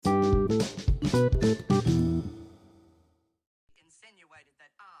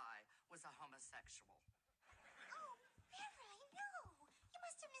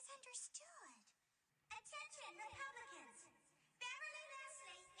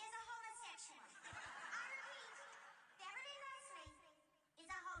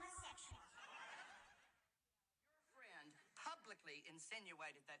publicly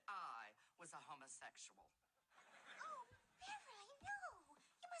insinuated that I was a homosexual. Oh, Beverly, no.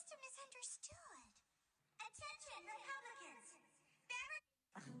 You must have misunderstood. Attention, Republicans. Beverly...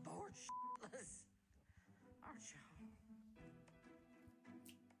 I'm bored shitless. Aren't you?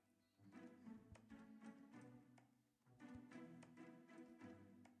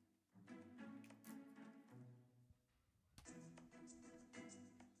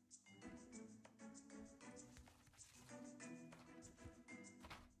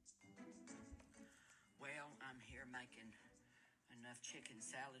 Well, I'm here making enough chicken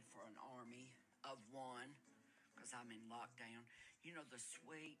salad for an army of one, because I'm in lockdown. You know, the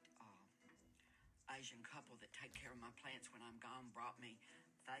sweet Asian couple that take care of my plants when I'm gone brought me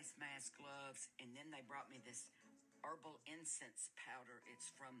face mask, gloves, and then they brought me this herbal incense powder.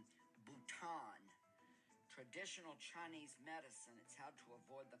 It's from Bhutan. Traditional Chinese medicine. It's how to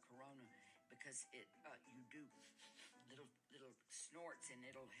avoid the corona, because it you do little snorts and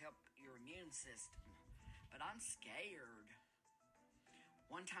it'll help your immune system. But I'm scared.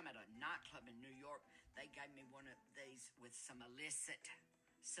 One time at a nightclub in New York, they gave me one of these with some illicit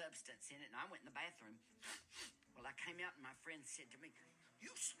substance in it, and I went in the bathroom. Well, I came out and my friend said to me,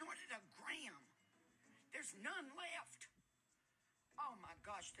 "You snorted a gram. There's none left." Oh my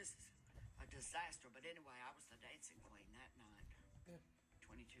gosh, this is a disaster. But anyway, I was the dancing queen that night. Yeah.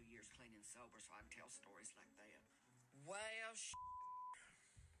 22 years clean and sober, so I can tell stories like that. Well,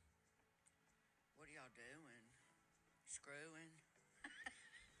 what are y'all doing? Screwing?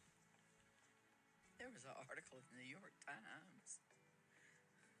 There was an article in the New York Times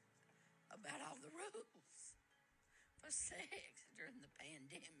about all the rules for sex during the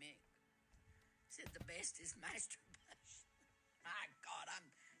pandemic. Said the best is masturbation. My God,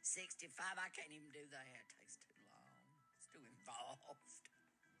 I'm 65. I can't even do that. It takes too long. It's too involved.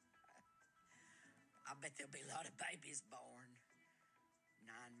 I bet there'll be a lot of babies born.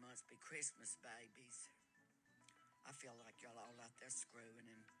 9 months be Christmas babies. I feel like y'all all out there screwing,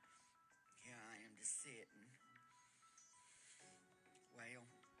 and here I am just sitting. Well,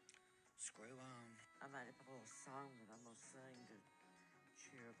 screw on. I made up a little song that I'm going to sing to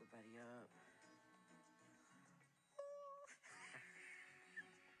cheer everybody up.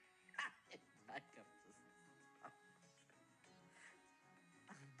 I didn't make up this song.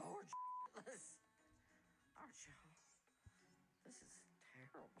 I'm bored shitless. Aren't y'all? This is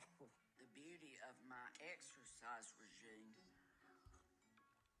terrible. The beauty of my exercise regime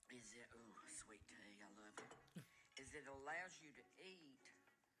is it, oh, sweet tea, I love it, is it allows you to eat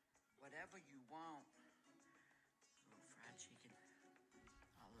whatever you want. Oh, fried chicken,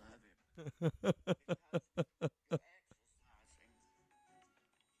 I love it. Because you're exercising.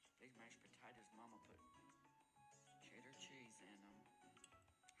 These mashed potatoes, Mama put cheddar cheese in them. I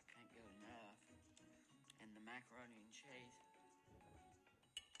can't get enough. And the macaroni and cheese.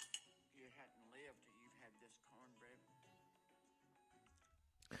 You hadn't lived till you've had this cornbread.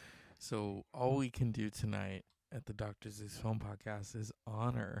 So all we can do tonight at the Dr. Zeus Film Podcast is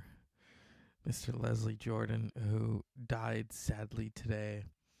honor Mr. Leslie Jordan, who died sadly today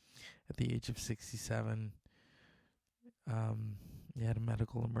at the age of 67. He had a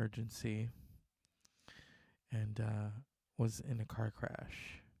medical emergency and was in a car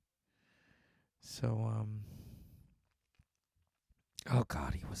crash. So, oh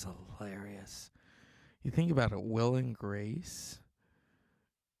God, he was hilarious. You think about it, Will and Grace.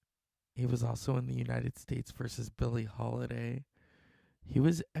 He was also in the United States versus Billie Holiday. He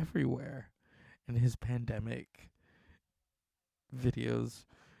was everywhere. And his pandemic videos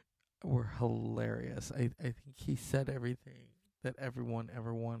were hilarious. I think he said everything that everyone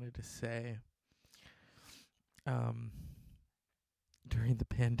ever wanted to say during the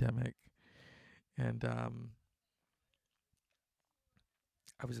pandemic. And I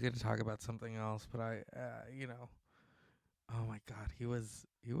was going to talk about something else, but oh my God, he was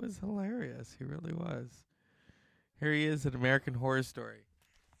hilarious. He really was. Here he is at American Horror Story.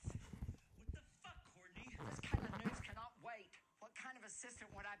 What the fuck, Courtney? This kind of news cannot wait. What kind of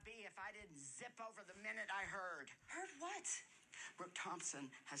assistant would I be if I didn't zip over the minute I heard? Heard what? Brooke Thompson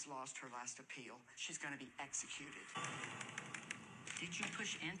has lost her last appeal. She's going to be executed. Did you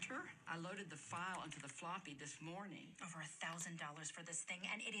push enter? I loaded the file onto the floppy this morning. Over $1,000 for this thing,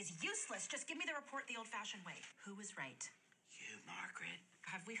 and it is useless. Just give me the report the old-fashioned way. Who was right? You, Margaret.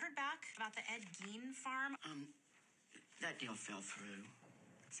 Have we heard back about the Ed Gein farm? That deal fell through.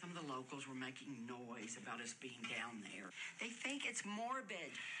 Some of the locals were making noise about us being down there. They think it's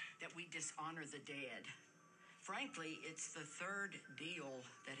morbid that we dishonor the dead. Frankly, it's the third deal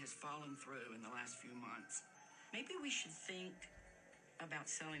that has fallen through in the last few months. Maybe we should think about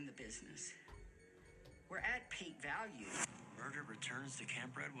selling the business. We're at peak value. Murder returns to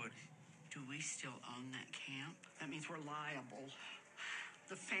Camp Redwood. Do we still own that camp? That means we're liable.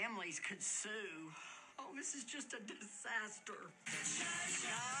 The families could sue. Oh, this is just a disaster. Guys,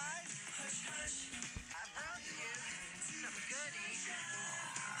 hush, hush. I brought you some goodies.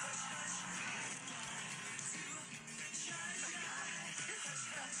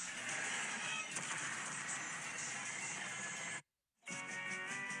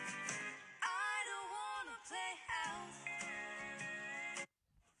 I don't wanna play house.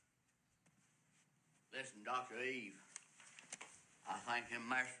 Listen, Dr. Eve, I think them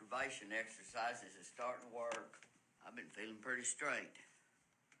masturbation exercises is starting to work. I've been feeling pretty straight.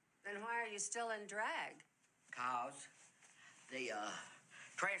 Then why are you still in drag? Cause the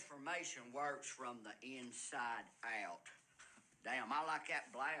transformation works from the inside out. Damn, I like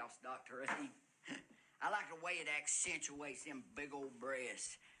that blouse, Dr. Eve. I like the way it accentuates them big old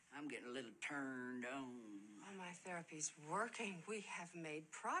breasts. I'm getting a little turned on. Oh, my therapy's working. We have made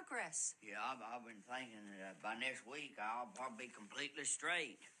progress. Yeah, I've been thinking that by next week I'll probably be completely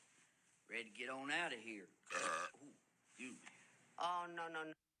straight. Ready to get on out of here. Ooh, excuse me. Oh, no, no,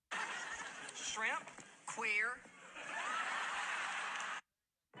 no. Shrimp? Queer?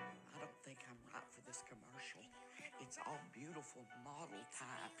 I don't think I'm right for this commercial. It's all beautiful model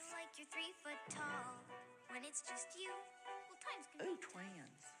types. Seems like you're 3 foot tall when it's just you. Well, times can Ooh, be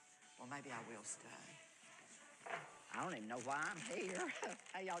twins. Well, maybe I will stay. I don't even know why I'm here.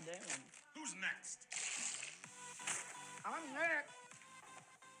 How y'all doing? Who's next? I'm Nick.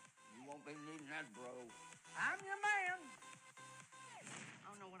 You won't be needing that, bro. I'm your man. I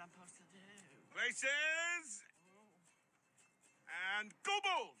don't know what I'm supposed to do. Places. And go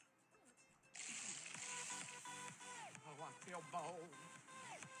bold. Oh, I feel bold.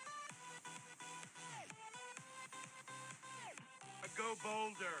 Go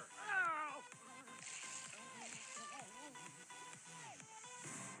bolder.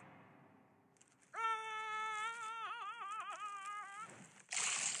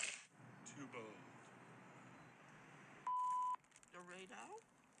 Too bold. Dorito?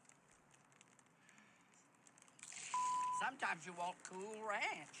 Sometimes you want Cool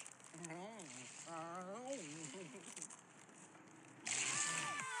Ranch.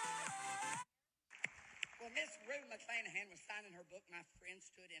 Well, Miss Rue McClanahan was signing her book. My friend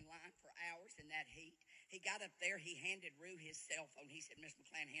stood in line for hours in that heat. He got up there. He handed Rue his cell phone. He said, Miss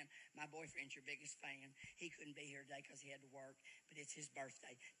McClanahan, my boyfriend's your biggest fan. He couldn't be here today because he had to work, but it's his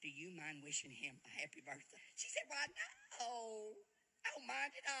birthday. Do you mind wishing him a happy birthday? She said, why, no. I don't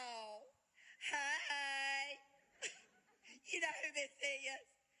mind at all. Hi. You know who this is?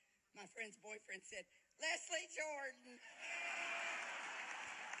 My friend's boyfriend said, Leslie Jordan.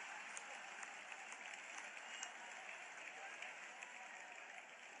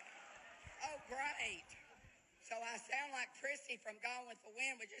 Oh, great. So I sound like Prissy from Gone with the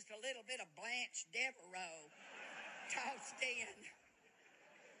Wind with just a little bit of Blanche Devereaux tossed in.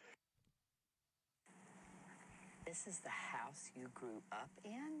 This is the house you grew up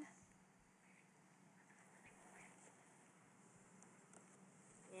in?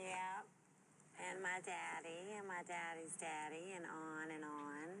 Yep. And my daddy's daddy, and on and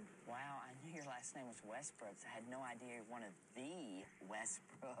on. Wow, I knew your last name was Westbrooks. I had no idea you're one of the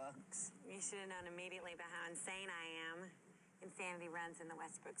Westbrooks. You should have known immediately about how insane I am. Insanity runs in the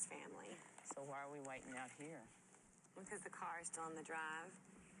Westbrooks family. So why are we waiting out here? Because the car is still on the drive,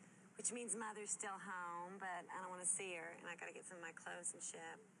 which means Mother's still home, but I don't want to see her, and I got to get some of my clothes and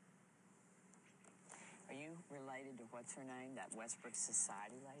ship. Are you related to what's her name, that Westbrook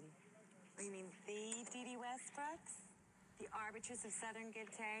Society lady? Oh, you mean the Dee Dee Westbrooks? The arbitress of Southern good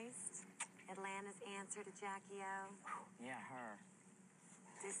taste? Atlanta's answer to Jackie O? Yeah, her.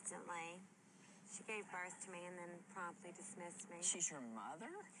 Distantly. She gave birth to me and then promptly dismissed me. She's your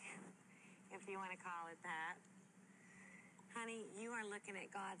mother? If you want to call it that. Honey, you are looking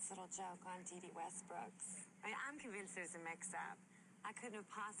at God's little joke on Dee Dee Westbrooks. I mean, I'm convinced there's a mix-up. I couldn't have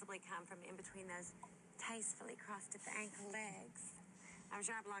possibly come from in between those tastefully crossed at the ankle legs. I'm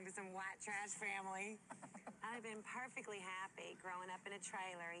sure I belong to some white trash family. I'd have been perfectly happy growing up in a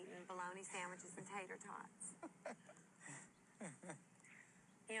trailer eating bologna sandwiches and tater tots.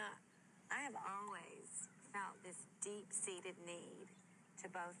 You know, I have always felt this deep-seated need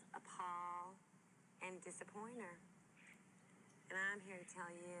to both appall and disappoint her. And I'm here to tell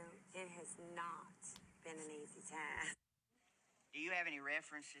you, it has not been an easy task. Do you have any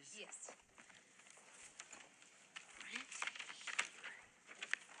references? Yes.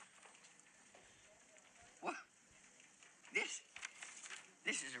 What? This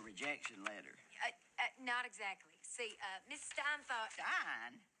is a rejection letter. Not exactly. See, Miss Stein thought...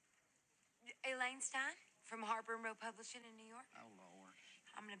 Stein? Elaine Stein? from Harper and Row Publishing in New York. Oh, Lord.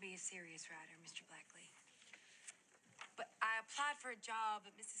 I'm going to be a serious writer, Mr. Blackley. But I applied for a job,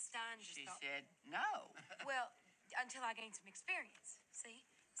 but Mrs. Stein just She thought... said no. Well, until I gained some experience. See?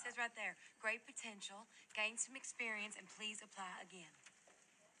 It says right there, great potential, gain some experience, and please apply again.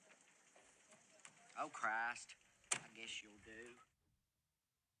 Oh, Christ. I guess you'll do.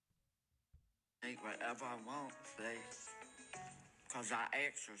 Eat whatever I want, see? Because I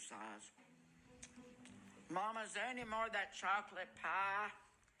exercise. Mama, is there any more of that chocolate pie?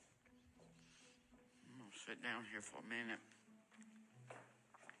 I'm going to sit down here for a minute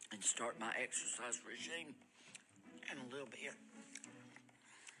and start my exercise regime in a little bit.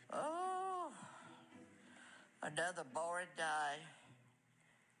 Oh, another boring day.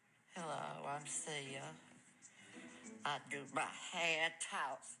 Hello, I'm Sia. I do my hair,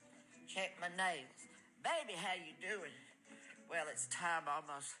 toss, check my nails. Baby, how you doing? Well, it's time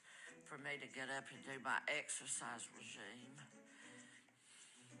almost for me to get up and do my exercise regime.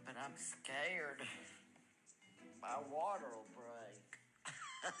 But I'm scared. My water will break.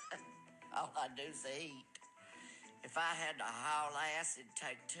 All I do is eat. If I had to haul ass, it'd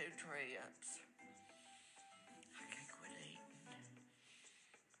take 2 trips. I can't quit eating.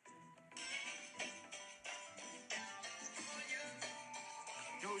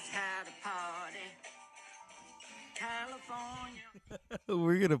 Knows how to party. California.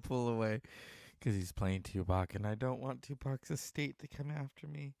 We're going to pull away because he's playing Tupac, and I don't want Tupac's estate to come after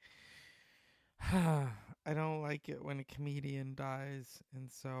me. I don't like it when a comedian dies,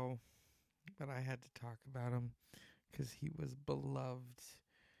 and so, but I had to talk about him because he was beloved.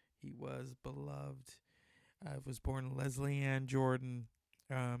 He was beloved. Was born Leslie Ann Jordan,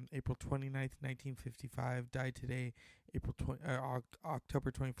 April 29th, 1955. Died today,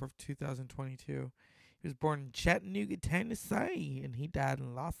 October 24th, 2022. He was born in Chattanooga, Tennessee, and he died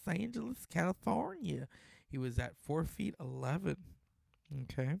in Los Angeles, California. He was at 4 feet 11.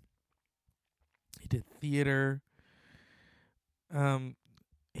 Okay. He did theater.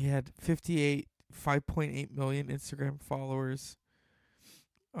 He had 5.8 million Instagram followers.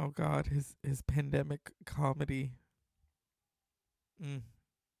 Oh God, his pandemic comedy. He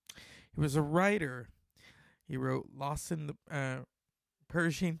was a writer. He wrote Lost in the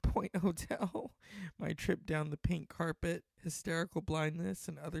Pershing Point Hotel, My Trip Down the Pink Carpet, Hysterical Blindness,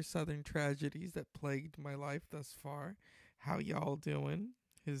 and Other Southern Tragedies That Plagued My Life Thus Far. How Y'all Doing?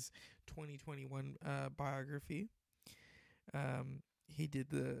 His 2021 biography. He did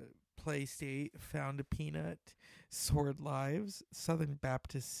the Play State, Found a Peanut, Sword Lives, Southern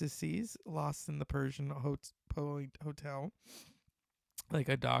Baptist Sissies, Lost in the Persian Point Hotel, Like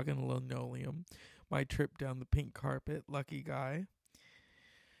a Dog in Linoleum, My Trip Down the Pink Carpet, Lucky Guy.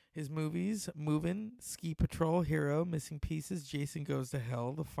 His movies, Movin', Ski Patrol, Hero, Missing Pieces, Jason Goes to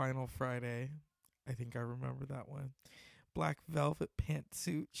Hell, The Final Friday. I think I remember that one. Black Velvet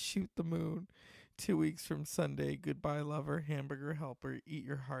Pantsuit, Shoot the Moon, 2 Weeks from Sunday, Goodbye Lover, Hamburger Helper, Eat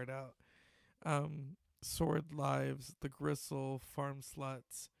Your Heart Out. Sword Lives, The Gristle, Farm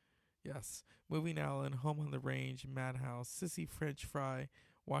Sluts. Yes. Moving Allen, Home on the Range, Madhouse, Sissy French Fry,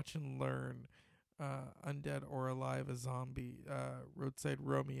 Watch and Learn, Undead or Alive, a Zombie, Roadside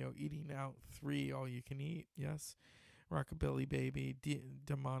Romeo, Eating Out 3, All You Can Eat, yes, Rockabilly Baby,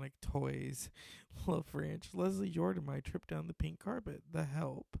 Demonic Toys, Love Ranch, Leslie Jordan, My Trip Down the Pink Carpet, The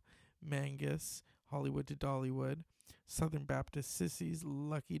Help, Mangus, Hollywood to Dollywood, Southern Baptist Sissies,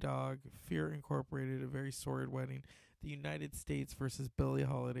 Lucky Dog, Fear Incorporated, A Very Sordid Wedding, The United States versus Billie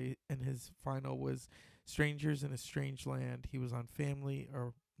Holiday, and his final was Strangers in a Strange Land. He was on Family,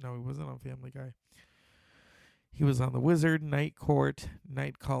 or no, he wasn't on Family Guy. He was on The Wizard, Night Court,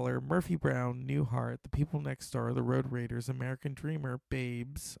 Nightcaller, Murphy Brown, Newhart, The People Next Door, The Road Raiders, American Dreamer,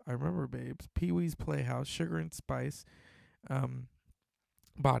 Babes, I remember Babes, Pee-wee's Playhouse, Sugar and Spice,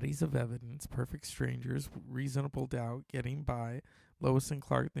 Bodies of Evidence, Perfect Strangers, Reasonable Doubt, Getting By, Lois and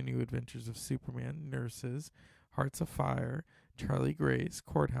Clark, The New Adventures of Superman, Nurses, Hearts of Fire, Charlie Grace,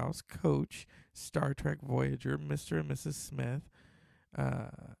 Courthouse, Coach, Star Trek Voyager, Mr. and Mrs. Smith,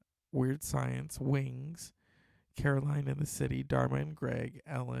 Weird Science, Wings, Caroline in the City, Dharma and Greg,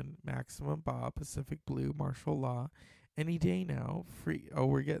 Ellen, Maximum Bob, Pacific Blue, Martial Law, Any Day Now, Free. Oh,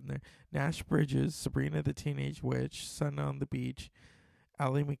 we're getting there. Nash Bridges, Sabrina the Teenage Witch, Sun on the Beach,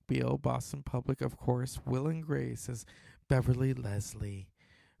 Ally McBeal, Boston Public, of course, Will and Grace as Beverly Leslie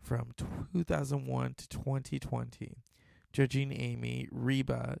from 2001 to 2020. Judging Amy,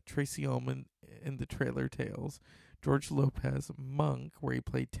 Reba, Tracy Ullman in the Trailer Tales, George Lopez, Monk, where he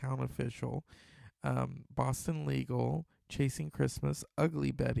played town official, Boston Legal, Chasing Christmas,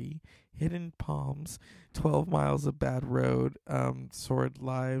 Ugly Betty, Hidden Palms, 12 Miles of Bad Road, Sword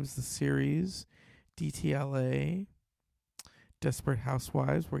Lives, the series, DTLA, Desperate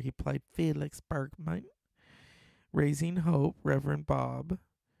Housewives, where he played Felix Bergman, Raising Hope, Reverend Bob,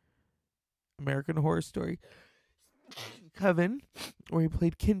 American Horror Story, Coven, where he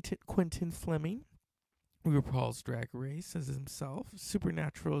played Quentin Fleming, RuPaul's Drag Race as himself,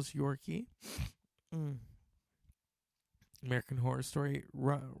 Supernatural's Yorkie, American Horror Story,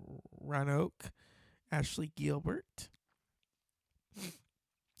 Roanoke, Ashley Gilbert,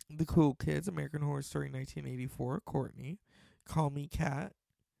 The Cool Kids, American Horror Story 1984, Courtney, Call Me Kat,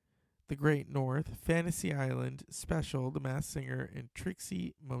 The Great North, Fantasy Island, Special, The Masked Singer, and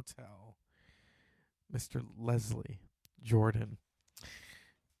Trixie Motel. Mr. Leslie Jordan,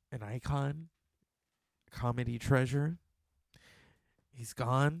 an icon, comedy treasure. He's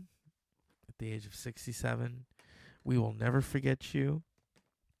gone at the age of 67. We will never forget you.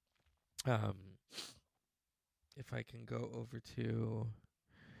 If I can go over to,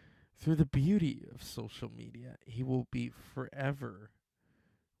 through the beauty of social media, he will be forever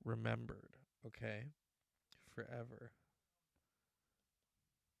remembered. Okay? Forever.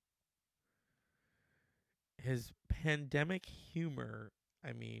 His pandemic humor,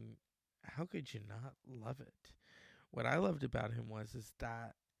 I mean, how could you not love it? What I loved about him is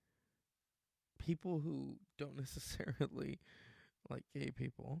that people who don't necessarily like gay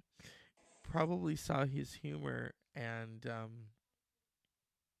people probably saw his humor and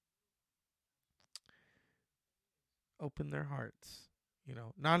opened their hearts. You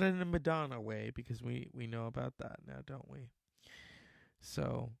know, not in a Madonna way, because we know about that now, don't we?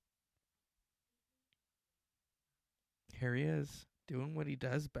 So here he is, doing what he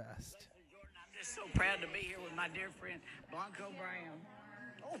does best. I'm just so proud to be here with my dear friend, Blanco Brown.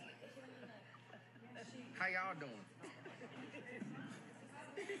 Oh. How y'all doing?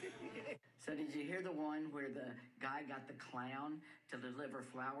 So did you hear the one where the guy got the clown to deliver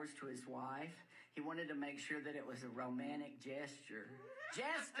flowers to his wife? He wanted to make sure that it was a romantic gesture.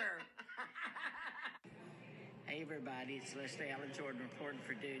 Jester! Hey everybody, it's Leslie Allen Jordan reporting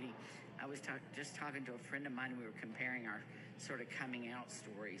for duty. I was just talking to a friend of mine. We were comparing our sort of coming out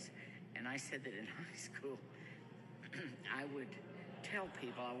stories. And I said that in high school, I would tell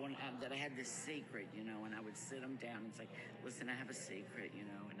people that I had this secret, you know, and I would sit them down and say, listen, I have a secret, you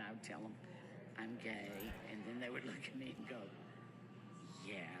know, and I would tell them I'm gay. And then they would look at me and go,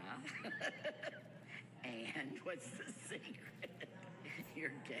 yeah. And what's the secret?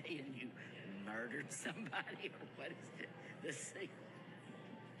 You're gay and you murdered somebody, or what is it? The secret?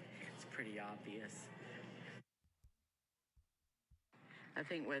 It's pretty obvious. I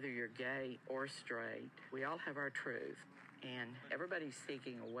think whether you're gay or straight, we all have our truth. And everybody's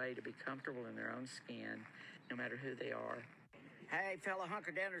seeking a way to be comfortable in their own skin, no matter who they are. Hey, fellow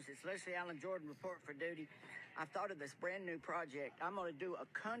hunker-downers, it's Leslie Allen Jordan, report for duty. I've thought of this brand new project. I'm going to do a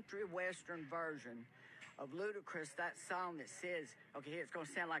country western version of Ludacris, that song that says, okay, here, it's going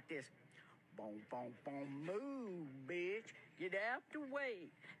to sound like this. Boom, boom, boom, move, bitch. Get out the way.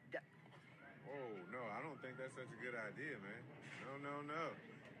 Oh, no, I don't think that's such a good idea, man. No.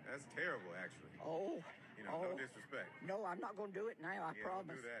 That's terrible, actually. Oh. You know, no disrespect. No, I'm not going to do it now, I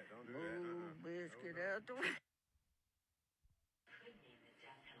promise. Don't do that. Move, bitch, get out the way.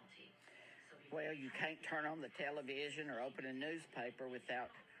 Well, you can't turn on the television or open a newspaper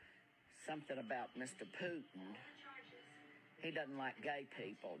without something about Mr. Putin. He doesn't like gay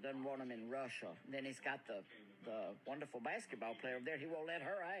people, doesn't want them in Russia. Then he's got the wonderful basketball player over there. He won't let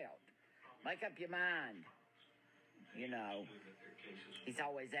her out. Make up your mind. You know, he's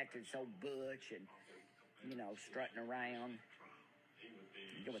always acted so butch and, you know, strutting around.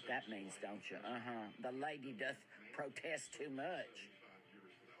 You know what that means, don't you? The lady doth protest too much.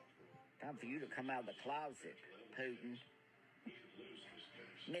 Time for you to come out of the closet, Putin.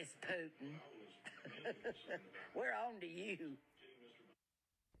 Miss Putin. We're on to you.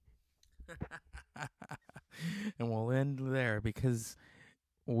 And we'll end there because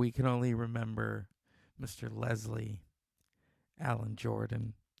we can only remember Mr. Leslie Allen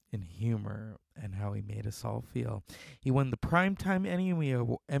Jordan in humor and how he made us all feel. He won the Primetime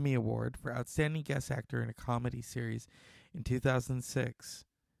Emmy Award for Outstanding Guest Actor in a Comedy Series in 2006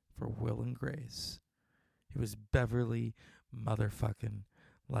 for Will and Grace. He was Beverly motherfucking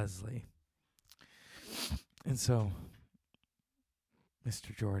Leslie. And so,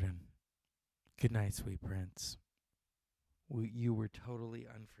 Mr. Jordan, good night, sweet prince. You were totally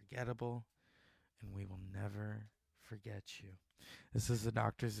unforgettable, and we will never forget you. This is the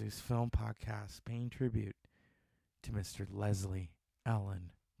Dr. Zeus Film Podcast paying tribute to Mr. Leslie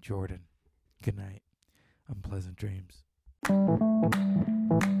Allen Jordan. Good night. Unpleasant dreams.